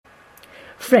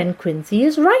"Friend Quincy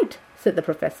is right," said the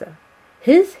professor.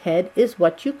 "His head is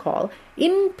what you call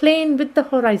in plane with the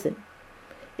horizon.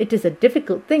 It is a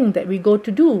difficult thing that we go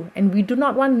to do, and we do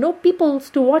not want no peoples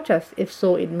to watch us, if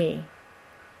so it may."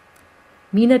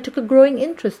 Mina took a growing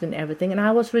interest in everything, and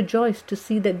I was rejoiced to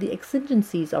see that the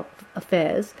exigencies of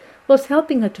affairs was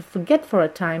helping her to forget for a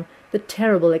time the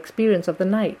terrible experience of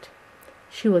the night.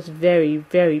 She was very,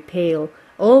 very pale,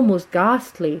 almost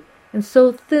ghastly, and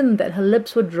so thin that her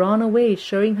lips were drawn away,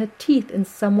 showing her teeth in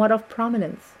somewhat of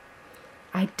prominence.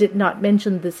 I did not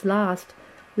mention this last,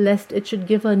 lest it should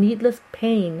give her needless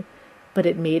pain, but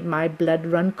it made my blood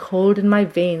run cold in my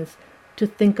veins to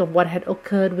think of what had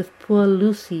occurred with poor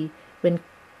Lucy when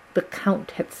the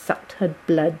Count had sucked her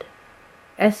blood.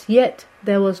 As yet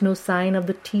there was no sign of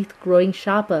the teeth growing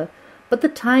sharper, but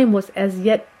the time was as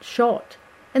yet short,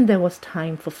 and there was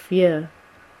time for fear.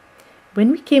 When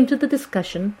we came to the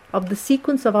discussion of the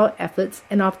sequence of our efforts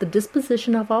and of the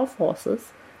disposition of our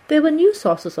forces, there were new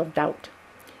sources of doubt.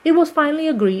 It was finally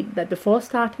agreed that before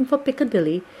starting for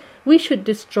Piccadilly, we should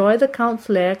destroy the Count's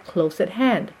lair close at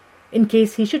hand. In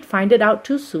case he should find it out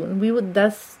too soon, we would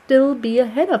thus still be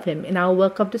ahead of him in our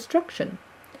work of destruction,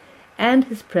 and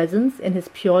his presence in his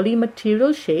purely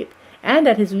material shape and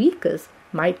at his weakest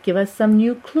might give us some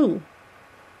new clue.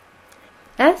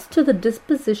 As to the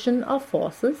disposition of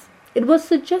forces, it was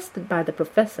suggested by the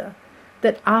professor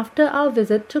that after our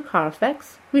visit to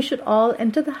Carfax we should all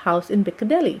enter the house in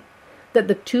Piccadilly, that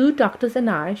the 2 doctors and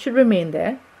I should remain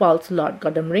there, whilst Lord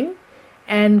Godalming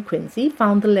and Quincy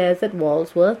found the lairs at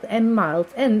Walsworth and Mile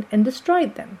End and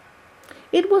destroyed them.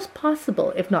 It was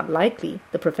possible, if not likely,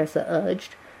 the professor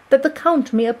urged, that the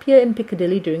Count may appear in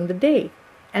Piccadilly during the day,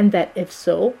 and that if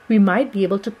so, we might be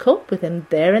able to cope with him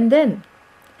there and then.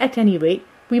 At any rate,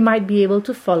 we might be able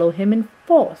to follow him in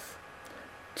force.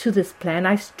 To this plan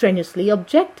I strenuously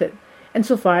objected, and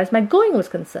so far as my going was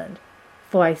concerned,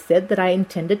 for I said that I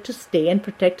intended to stay and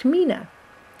protect Mina.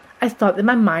 I thought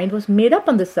that my mind was made up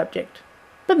on this subject,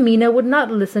 but Mina would not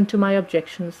listen to my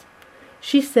objections.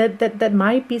 She said that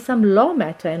might be some law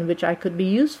matter in which I could be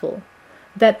useful,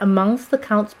 that amongst the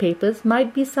Count's papers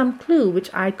might be some clue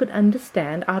which I could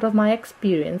understand out of my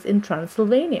experience in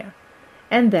Transylvania,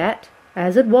 and that,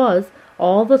 as it was,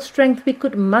 all the strength we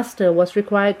could muster was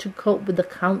required to cope with the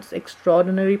Count's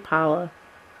extraordinary power.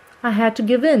 I had to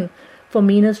give in, for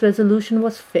Mina's resolution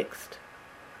was fixed.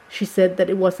 She said that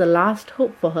it was the last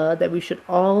hope for her that we should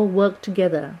all work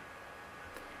together.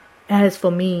 "As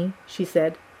for me," she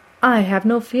said, "I have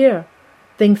no fear.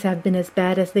 Things have been as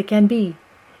bad as they can be,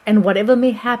 and whatever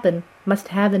may happen must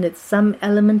have in it some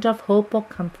element of hope or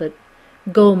comfort.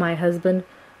 Go, my husband.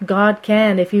 God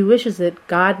can, if he wishes it,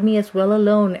 guard me as well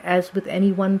alone as with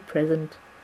any one present."